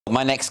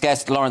My next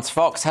guest, Laurence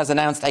Fox, has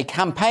announced a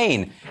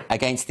campaign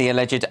against the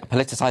alleged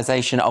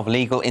politicisation of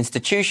legal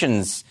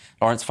institutions.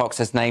 Laurence Fox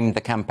has named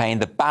the campaign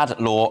the Bad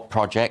Law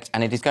Project,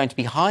 and it is going to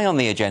be high on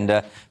the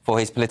agenda for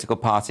his political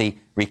party,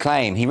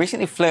 Reclaim. He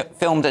recently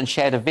filmed and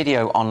shared a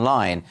video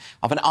online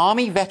of an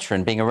army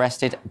veteran being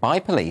arrested by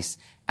police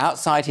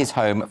outside his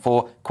home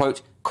for,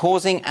 quote,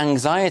 causing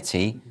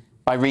anxiety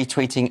by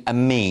retweeting a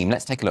meme.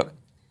 Let's take a look.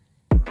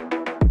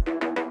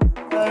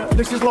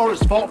 This is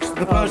Laurence Fox,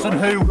 the person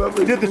who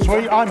did the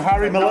tweet. I'm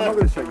Harry Miller.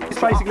 It's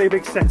basically a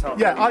big setup.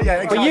 Yeah,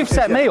 exactly. But you've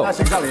set me up. That's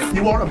exactly it.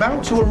 You are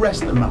about to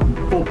arrest a man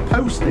for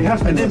posting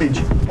an image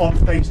on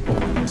Facebook,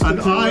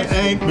 and I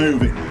ain't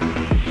moving.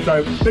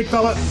 So, big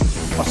fella,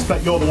 I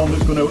suspect you're the one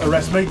that's going to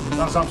arrest me.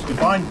 That's absolutely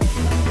fine.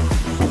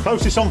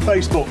 Post this on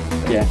Facebook.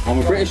 Yeah, I'm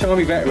a British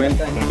Army veteran.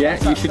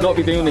 Yeah, you should not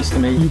be doing this to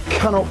me. You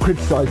cannot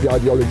criticise the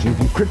ideology. If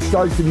you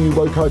criticise the new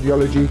woke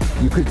ideology,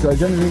 you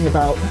criticise anything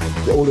about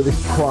all of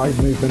this pride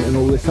movement and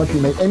all this stuff, you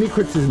make any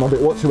criticism of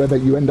it whatsoever,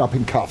 you end up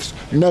in cuffs.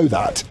 Know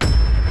that.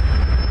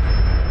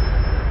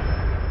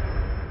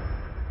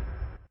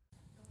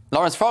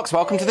 Laurence Fox,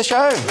 welcome to the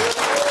show.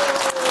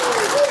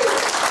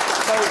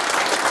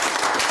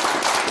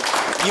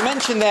 You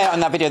mentioned there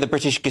on that video the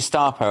British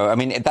Gestapo. I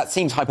mean, that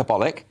seems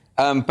hyperbolic,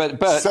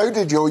 but... So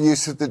did your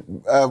use of the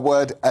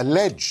word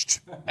alleged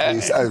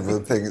over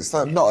the thing. It's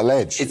not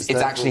alleged. It's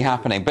actually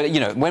happening. But, you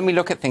know, when we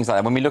look at things like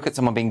that, when we look at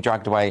someone being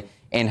dragged away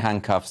in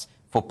handcuffs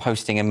for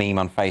posting a meme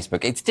on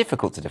Facebook, it's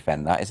difficult to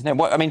defend that, isn't it?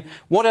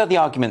 What are the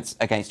arguments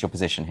against your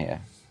position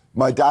here?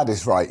 My dad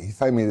is right. He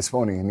phoned me this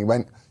morning and he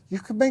went, you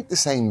could make the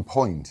same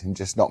point and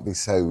just not be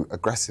so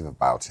aggressive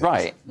about it.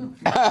 Right. And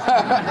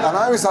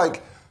I was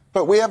like...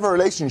 But we have a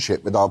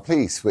relationship with our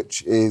police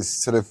which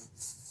is sort of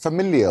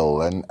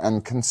familial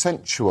and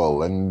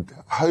consensual and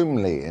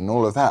homely and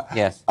all of that.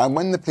 Yes. And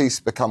when the police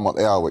become what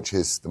they are, which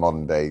is the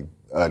modern-day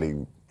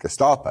early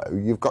Gestapo,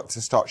 you've got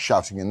to start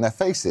shouting in their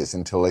faces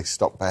until they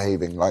stop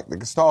behaving like the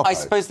Gestapo. I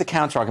suppose the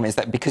counter-argument is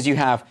that because you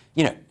have,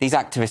 you know, these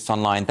activists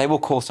online, they will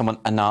call someone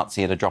a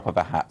Nazi at a drop of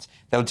a hat.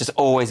 They'll just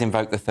always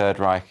invoke the Third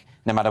Reich.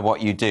 No matter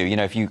what you do. You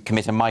know, if you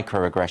commit a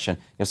microaggression,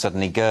 you're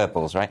suddenly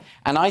Goebbels, right?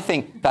 And I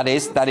think that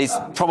is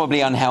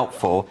probably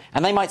unhelpful.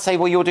 And they might say,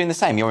 well, you're doing the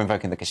same. You're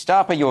invoking the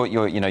Gestapo.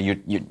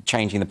 You're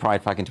changing the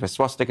pride flag into a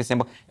swastika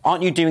symbol.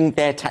 Aren't you doing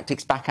their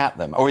tactics back at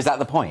them? Or is that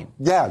the point?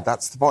 Yeah,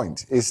 that's the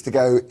point, is to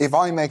go, if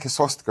I make a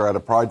swastika out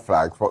of pride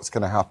flag, what's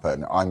going to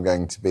happen? I'm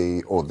going to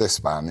be, or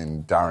this man,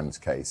 in Darren's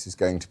case, is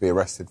going to be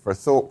arrested for a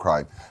thought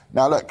crime.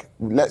 Now, look,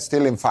 let's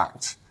deal in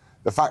facts.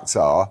 The facts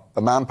are,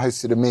 the man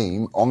posted a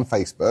meme on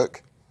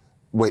Facebook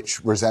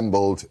which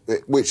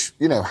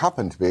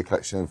happened to be a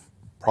collection of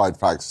pride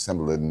flags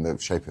assembled in the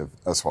shape of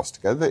a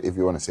swastika, if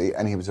you want to see,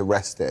 and he was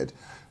arrested,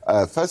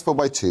 first of all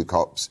by 2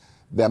 cops,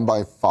 then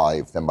by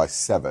 5, then by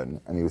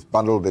 7, and he was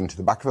bundled into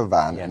the back of a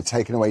van and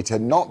taken away to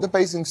not the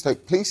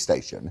Basingstoke police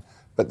station,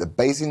 but the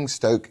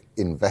Basingstoke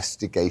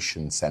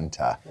Investigation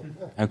Centre.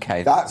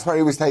 OK. That's where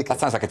he was taken. That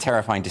sounds like a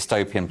terrifying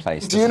dystopian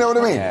place. Do you know what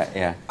I mean?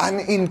 Yeah.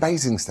 And in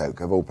Basingstoke,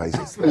 of all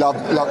places.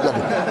 Lovely.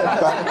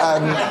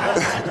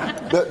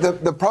 But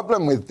the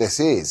problem with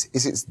this is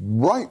it's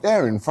right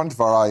there in front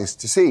of our eyes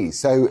to see.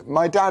 So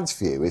my dad's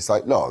view is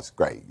like, Lars,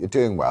 great, you're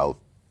doing well.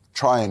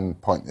 Try and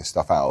point this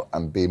stuff out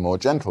and be more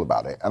gentle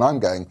about it. And I'm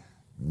going,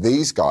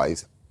 these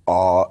guys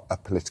are a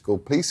political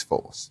police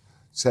force.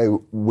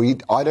 So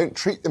I don't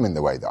treat them in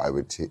the way that I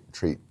would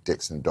treat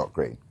Dixon and Doc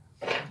Green.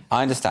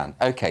 I understand.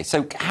 OK,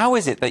 so how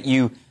is it that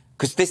you...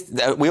 Because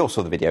we all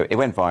saw the video, it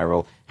went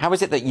viral. How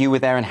is it that you were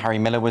there and Harry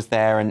Miller was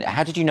there, and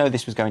how did you know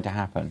this was going to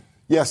happen?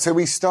 Yeah, so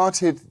we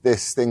started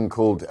this thing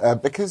called...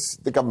 because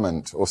the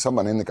government, or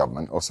someone in the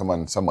government, or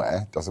someone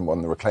somewhere, doesn't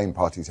want the Reclaim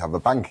Party to have a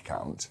bank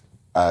account.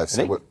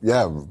 Really?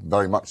 Yeah,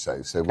 very much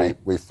so. So okay.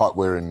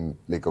 We're in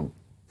legal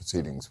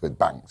proceedings with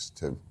banks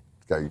to...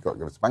 You've got to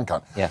give us a bank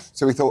account. Yes.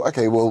 So we thought,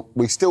 OK, well,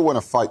 we still want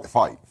to fight the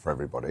fight for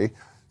everybody.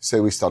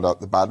 So we started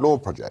up the Bad Law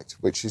Project,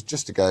 which is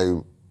just to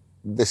go,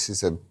 this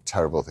is a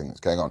terrible thing that's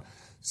going on.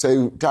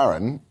 So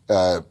Darren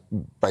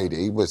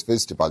Brady was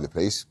visited by the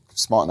police,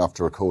 smart enough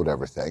to record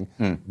everything,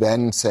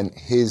 then sent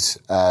his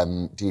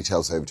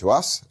details over to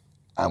us,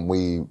 and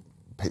we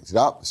picked it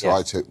up. So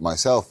I took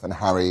myself and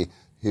Harry,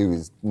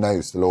 who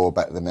knows the law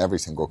better than every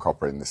single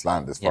copper in this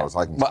land, as far as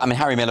I can tell. Well, I mean,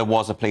 Harry Miller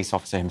was a police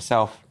officer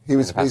himself. He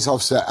was a police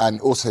officer,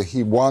 and also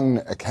he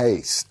won a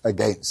case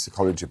against the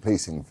College of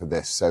Policing for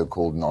this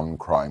so-called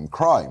non-crime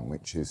crime,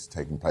 which is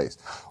taking place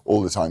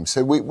all the time.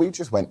 So we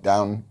just went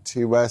down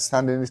to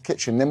stand in his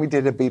kitchen. Then we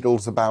did a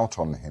Beatles about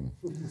on him.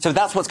 So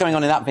that's what's going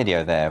on in that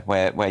video there,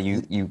 where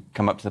you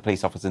come up to the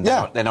police officers and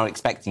they're not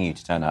expecting you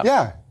to turn up.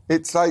 Yeah.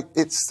 It's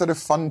sort of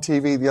fun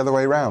TV the other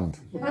way round.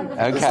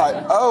 OK. It's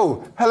like,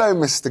 oh, hello,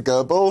 Mr.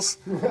 Goebbels.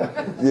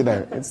 You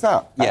know, it's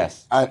that.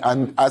 Yes.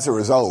 And as a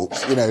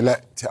result, you know,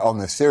 on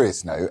a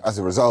serious note, as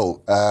a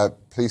result,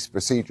 police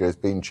procedure has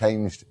been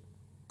changed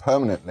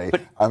permanently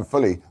and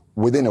fully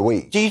within a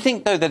week. Do you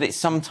think, though, that it's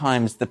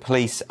sometimes the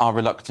police are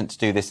reluctant to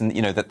do this and,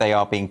 that they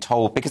are being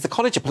told... Because the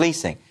College of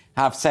Policing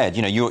have said,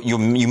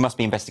 you must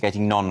be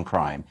investigating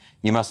non-crime.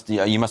 You must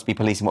be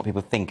policing what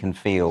people think and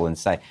feel and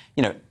say.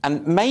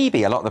 And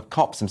maybe a lot of the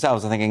cops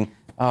themselves are thinking,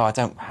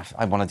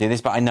 I want to do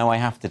this, but I know I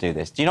have to do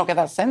this. Do you not get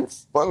that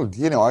sense? Well,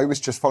 I was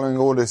just following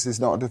orders is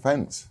not a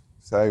defence.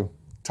 So,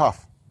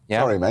 tough.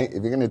 Yeah. Sorry, mate.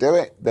 If you're going to do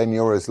it, then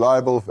you're as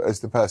liable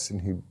as the person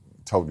who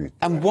told you to do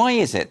it. And why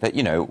is it that,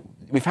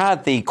 we've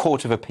had the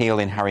Court of Appeal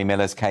in Harry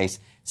Miller's case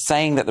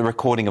saying that the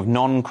recording of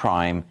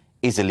non-crime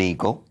is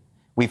illegal.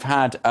 We've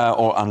had,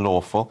 or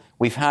unlawful.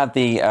 We've had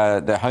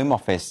the Home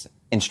Office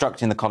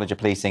instructing the College of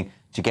Policing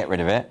to get rid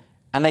of it.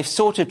 And they've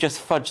sort of just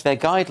fudged their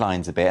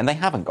guidelines a bit, and they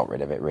haven't got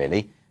rid of it,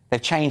 really.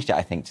 They've changed it,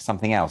 I think, to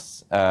something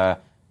else. I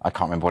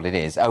can't remember what it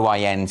is.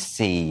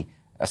 OINC,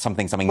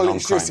 something well,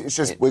 non-crime. It's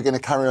just we're going to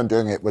carry on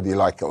doing it whether you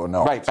like it or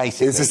not. Right,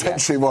 basically. It's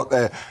essentially what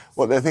their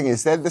thing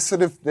is. They're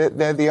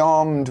they're the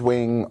armed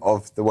wing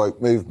of the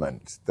woke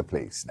movement, the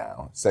police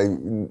now.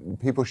 So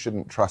people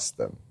shouldn't trust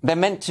them. They're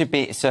meant to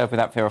be served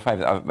without fear or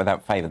favour.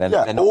 Without favour. They're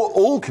not...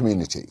 all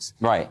communities.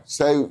 Right.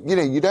 So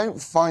you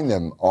don't find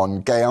them on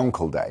Gay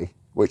Uncle Day,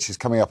 which is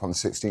coming up on the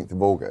 16th of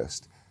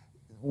August.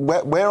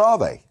 Where are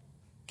they?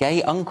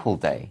 Gay Uncle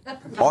Day?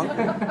 On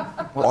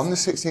the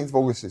 16th of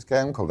August, it's Gay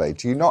Uncle Day.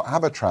 Do you not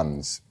have a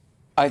trans...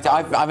 I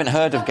haven't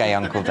heard of Gay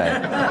Uncle Day.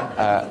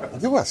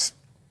 Yes.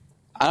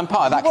 And I'm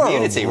part of that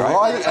community,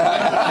 right?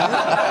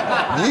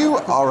 You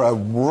are a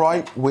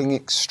right-wing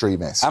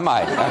extremist. Am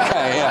I?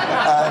 OK,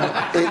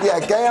 yeah.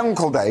 Gay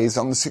Uncle Day is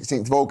on the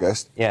 16th of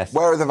August. Yes.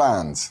 Where are the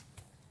vans?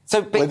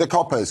 With the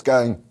coppers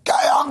going,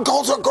 gay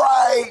uncles are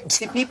great!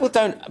 See, people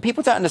don't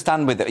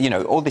understand with,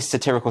 all this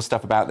satirical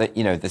stuff about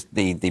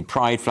the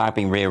pride flag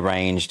being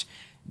rearranged.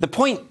 The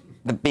point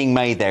being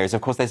made there is,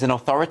 of course, there's an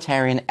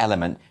authoritarian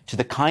element to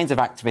the kinds of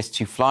activists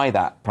who fly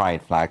that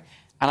pride flag.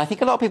 And I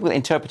think a lot of people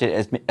interpret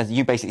it as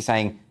you basically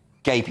saying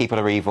gay people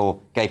are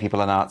evil, gay people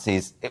are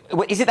Nazis.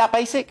 Is it that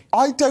basic?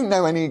 I don't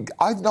know any...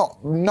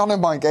 None of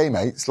my gay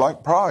mates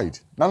like pride.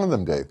 None of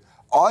them do.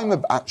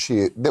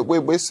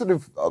 We're sort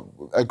of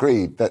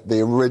agreed that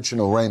the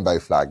original rainbow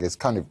flag is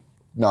kind of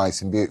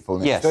nice and beautiful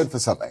and it stood for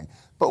something.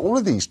 But all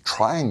of these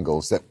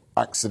triangles that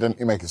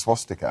accidentally make a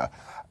swastika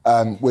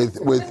with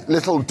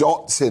little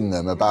dots in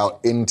them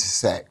about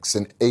intersex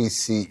and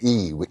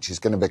ACE, which is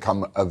going to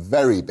become a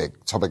very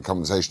big topic of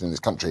conversation in this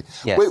country.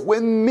 Yes.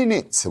 We're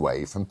minutes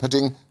away from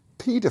putting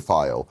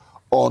paedophile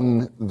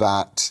on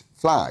that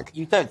flag.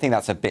 You don't think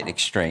that's a bit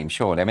extreme,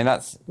 surely? I mean,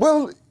 that's...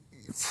 Well...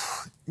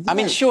 I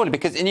mean, surely,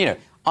 because,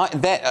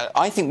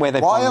 I think where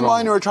they've Why gone are wrong...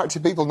 minor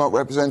attracted people not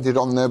represented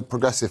on the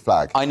progressive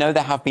flag? I know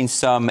there have been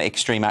some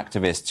extreme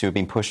activists who have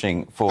been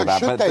pushing for that.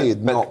 Should they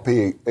not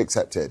be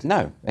accepted?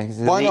 No.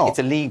 Why not? It's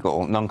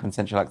illegal.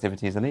 Non-consensual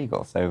activity is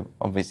illegal, so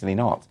obviously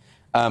not.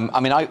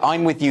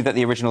 I'm with you that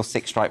the original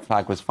six-stripe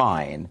flag was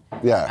fine.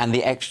 Yeah. And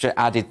the extra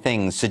added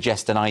things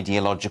suggest an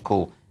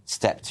ideological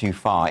step too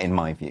far, in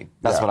my view.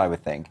 That's what I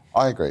would think.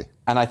 I agree.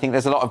 And I think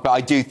there's a lot of... But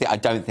I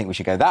don't think we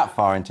should go that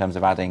far in terms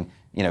of adding...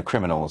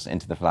 criminals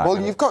into the flag. Well,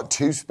 you've got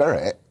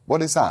Two-Spirit.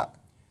 What is that?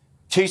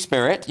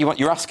 Two-Spirit?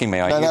 You're asking me,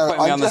 are you? You're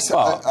putting me on the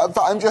spot.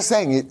 But I'm just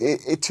saying,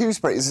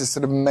 Two-Spirit is a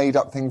sort of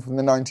made-up thing from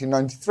the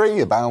 1993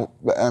 about...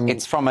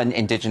 it's from an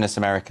Indigenous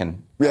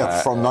American...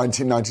 from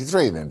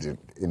 1993, an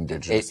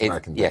Indigenous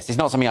American thing. Yes, it's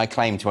not something I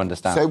claim to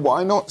understand. So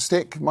why not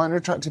stick minor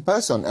attracted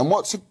person? And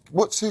what's a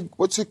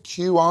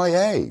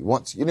QIA?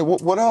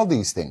 What are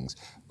these things?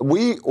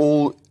 We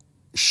all...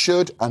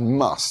 should and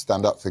must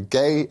stand up for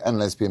gay and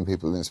lesbian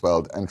people in this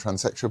world and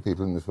transsexual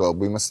people in this world.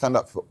 We must stand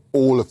up for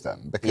all of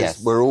them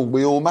because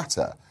we all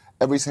matter.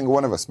 Every single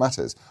one of us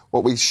matters.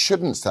 What we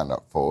shouldn't stand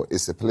up for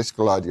is the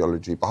political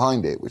ideology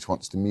behind it, which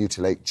wants to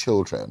mutilate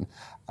children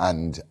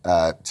and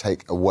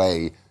take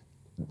away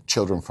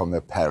children from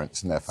their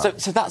parents and their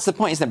families. So that's the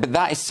point, isn't it? But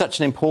that is such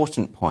an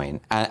important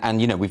point.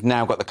 And we've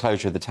now got the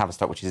closure of the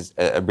Tavistock, which is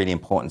a really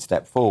important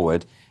step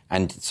forward.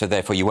 And so,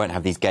 therefore, you won't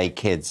have these gay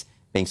kids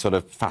being sort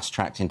of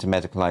fast-tracked into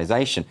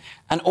medicalisation.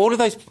 And all of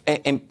those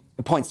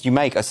points you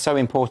make are so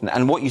important.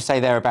 And what you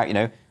say there about,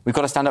 we've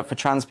got to stand up for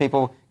trans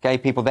people, gay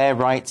people, their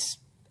rights,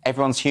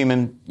 everyone's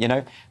human,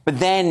 But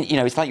then,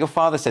 it's like your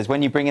father says,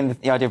 when you bring in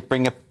the idea of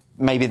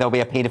maybe there'll be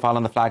a paedophile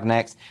on the flag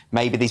next,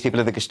 maybe these people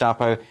are the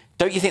Gestapo,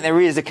 don't you think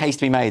there is a case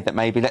to be made that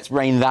maybe let's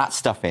rein that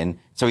stuff in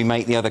so we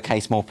make the other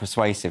case more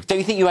persuasive? Don't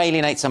you think you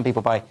alienate some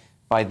people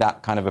by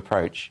that kind of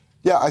approach?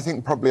 Yeah, I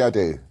think probably I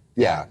do.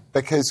 Yeah,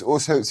 because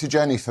also it's a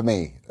journey for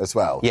me as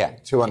well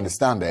to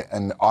understand it.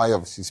 And I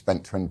obviously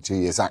spent 22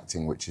 years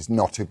acting, which is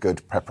not a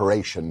good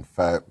preparation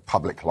for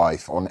public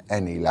life on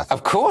any level.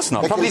 Of course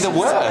not. Probably the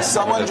worst.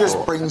 Someone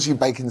just brings you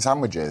bacon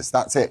sandwiches.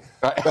 That's it.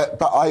 Right.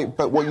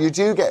 But what you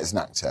do get as an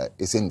actor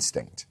is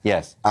instinct.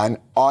 Yes. And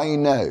I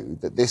know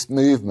that this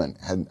movement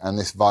and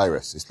this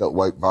virus, this little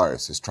woke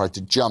virus, has tried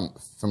to jump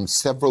from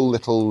several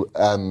little,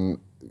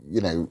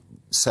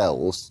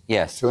 cells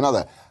to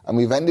another. And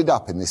we've ended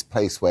up in this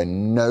place where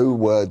no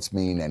words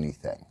mean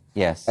anything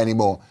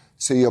anymore.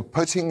 So you're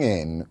putting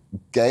in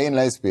gay and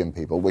lesbian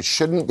people, which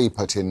shouldn't be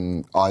put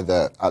in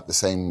either at the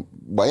same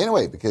way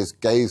anyway, because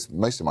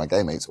most of my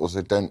gay mates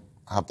also don't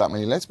have that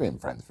many lesbian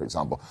friends, for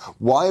example.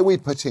 Why are we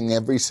putting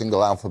every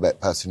single alphabet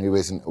person who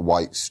isn't a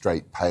white,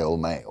 straight, pale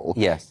male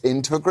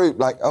into a group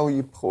like, oh,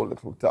 you poor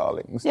little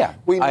darlings? Yeah,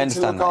 we need to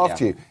look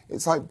after you.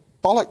 It's like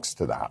bollocks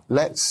to that.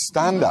 Let's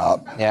stand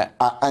up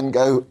and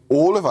go,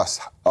 all of us,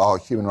 our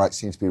human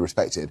rights need to be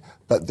respected,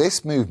 but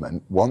this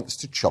movement wants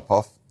to chop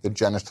off the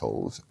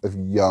genitals of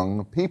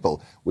young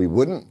people. We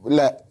wouldn't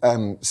let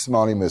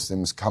Somali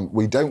Muslims come.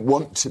 We don't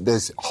want to.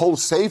 There's whole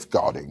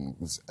safeguarding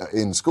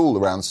in school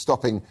around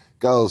stopping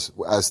girls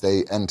as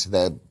they enter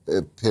their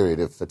period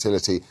of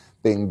fertility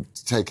being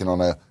taken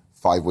on a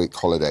 5-week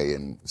holiday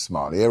in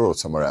Somalia or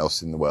somewhere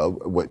else in the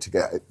world to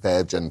get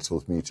their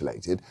genitals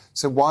mutilated.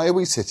 So why are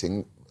we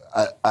sitting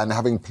and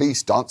having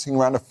police dancing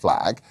around a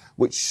flag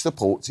which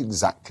supports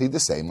exactly the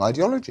same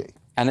ideology?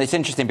 And it's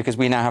interesting because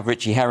we now have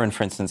Richie Herron,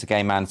 for instance, a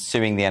gay man,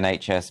 suing the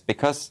NHS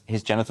because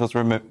his genitals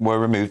were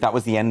removed. That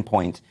was the end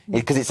point.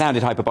 Because it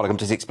sounded hyperbolic. I'm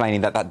just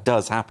explaining that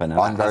does happen.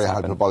 I'm very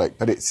hyperbolic,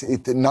 but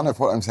none of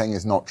what I'm saying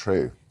is not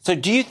true. So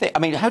do you think... I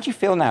mean, how do you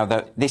feel now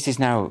that this is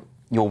now...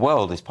 Your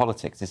world is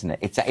politics, isn't it?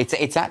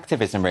 It's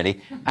activism,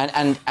 really.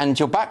 And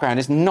your background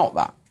is not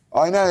that.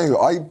 I know.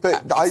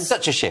 It's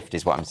such a shift,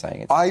 is what I'm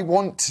saying. I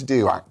want to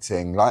do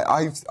acting. Like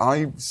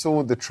I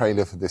saw the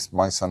trailer for this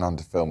My Son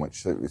Hunter film,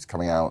 which is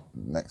coming out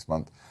next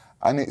month,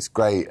 and it's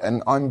great,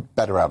 and I'm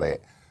better at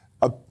it.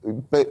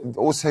 But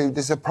also,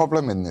 there's a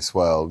problem in this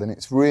world, and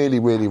it's really,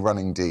 really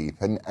running deep,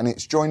 and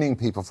it's joining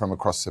people from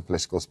across the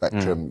political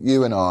spectrum.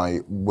 You and I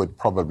would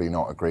probably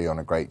not agree on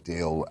a great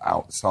deal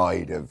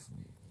outside of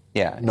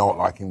not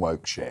liking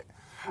woke shit.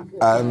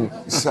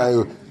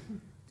 So...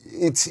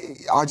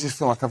 I just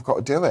feel like I've got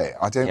to do it.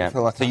 I don't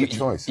feel like I have a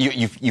choice.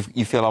 You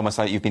feel almost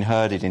like you've been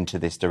herded into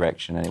this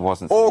direction and it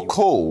wasn't... Or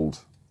called.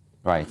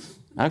 Right.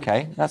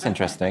 OK, that's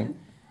interesting.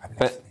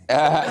 But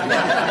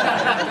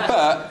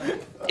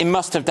it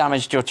must have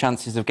damaged your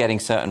chances of getting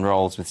certain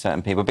roles with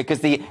certain people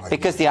because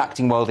the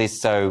acting world is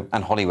so,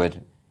 and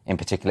Hollywood in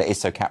particular, is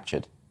so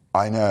captured.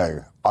 I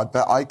know.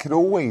 But I could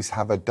always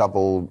have a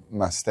double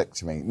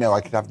mastectomy. No,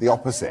 I could have the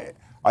opposite.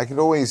 I could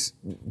always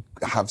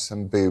have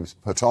some boobs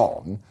put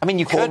on. I mean,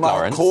 you could,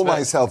 Laurence. Call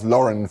myself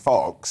Laurence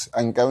Fox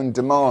and go and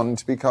demand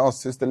to be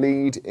cast as the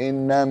lead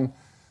in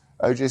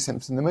O.J.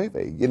 Simpson the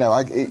movie. You know,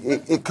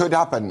 it could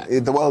happen.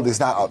 The world is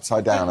that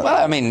upside down. Well,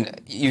 I mean,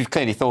 you've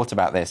clearly thought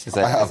about this as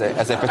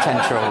a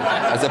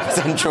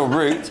potential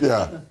route.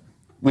 Yeah.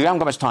 We haven't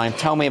got much time.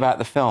 Tell me about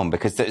the film,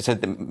 because this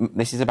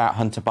is about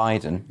Hunter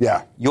Biden.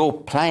 Yeah. You're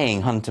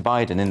playing Hunter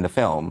Biden in the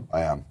film.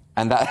 I am.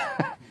 And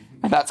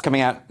that's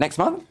coming out next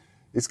month?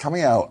 It's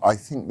coming out. I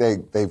think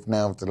they've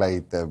now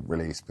delayed the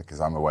release because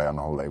I'm away on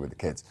holiday with the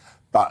kids.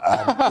 But,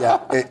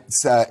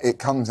 it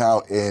comes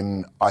out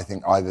in, I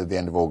think, either the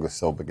end of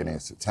August or beginning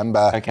of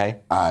September. OK.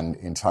 And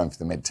in time for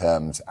the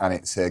midterms. And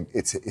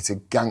it's a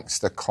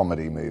gangster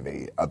comedy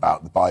movie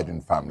about the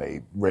Biden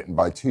family, written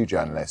by 2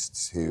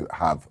 journalists who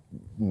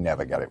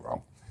never get it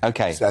wrong.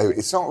 OK. So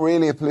it's not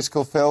really a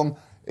political film.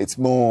 It's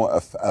more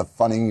a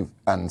funny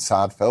and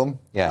sad film.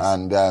 Yes.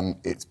 And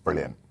it's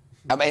brilliant.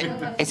 I mean,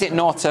 is it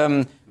not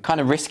kind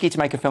of risky to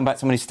make a film about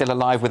someone who's still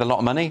alive with a lot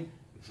of money?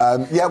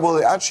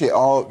 Well, actually,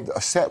 our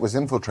set was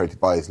infiltrated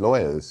by his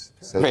lawyers.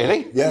 So,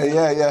 really?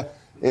 Yeah.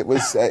 It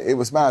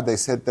was mad. They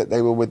said that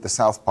they were with the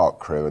South Park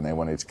crew and they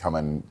wanted to come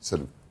and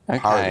sort of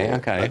parody it.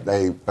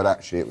 Okay. But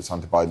actually, it was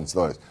Hunter Biden's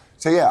lawyers.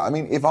 So, yeah, I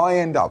mean, if I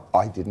end up...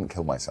 I didn't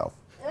kill myself.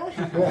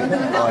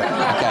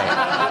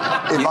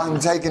 If I'm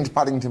taken to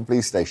Paddington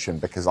Police Station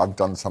because I've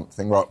done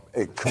something wrong,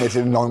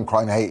 committed a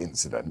non-crime hate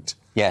incident...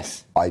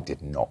 Yes. I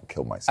did not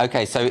kill myself.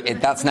 OK, so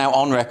that's now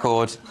on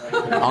record,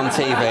 on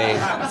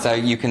TV, so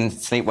you can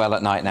sleep well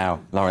at night now,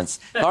 Laurence.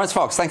 Laurence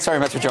Fox, thanks very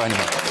much for joining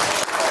me.